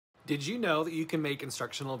Did you know that you can make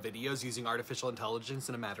instructional videos using artificial intelligence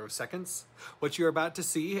in a matter of seconds? What you're about to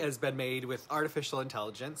see has been made with artificial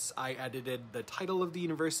intelligence. I edited the title of the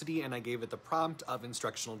university and I gave it the prompt of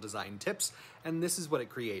instructional design tips, and this is what it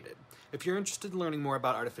created. If you're interested in learning more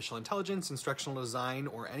about artificial intelligence, instructional design,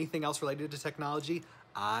 or anything else related to technology,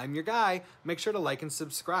 I'm your guy. Make sure to like and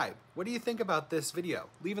subscribe. What do you think about this video?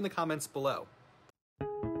 Leave in the comments below.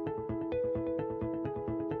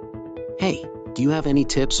 Hey, do you have any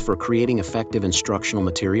tips for creating effective instructional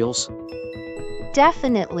materials?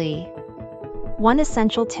 Definitely. One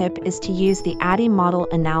essential tip is to use the ADDIE model: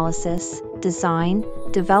 analysis, design,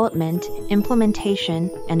 development, implementation,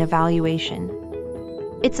 and evaluation.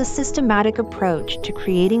 It's a systematic approach to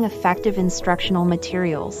creating effective instructional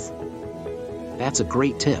materials. That's a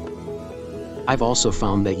great tip. I've also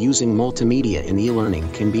found that using multimedia in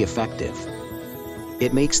e-learning can be effective.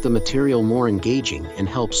 It makes the material more engaging and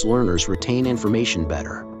helps learners retain information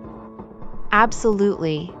better.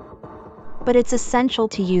 Absolutely. But it's essential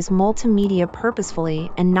to use multimedia purposefully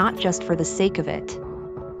and not just for the sake of it.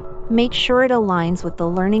 Make sure it aligns with the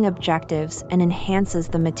learning objectives and enhances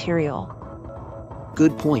the material.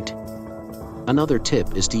 Good point. Another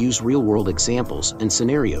tip is to use real-world examples and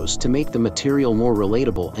scenarios to make the material more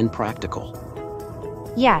relatable and practical.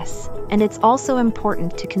 Yes, and it's also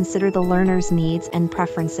important to consider the learner's needs and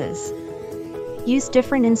preferences. Use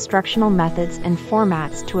different instructional methods and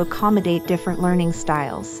formats to accommodate different learning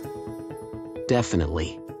styles.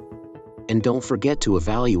 Definitely. And don't forget to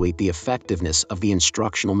evaluate the effectiveness of the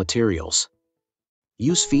instructional materials.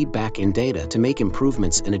 Use feedback and data to make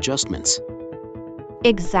improvements and adjustments.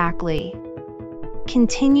 Exactly.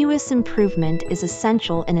 Continuous improvement is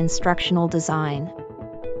essential in instructional design.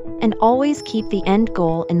 And always keep the end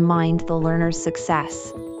goal in mind: the learner's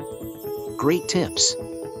success. Great tips.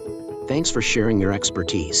 Thanks for sharing your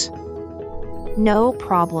expertise. No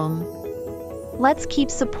problem. Let's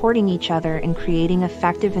keep supporting each other in creating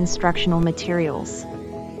effective instructional materials.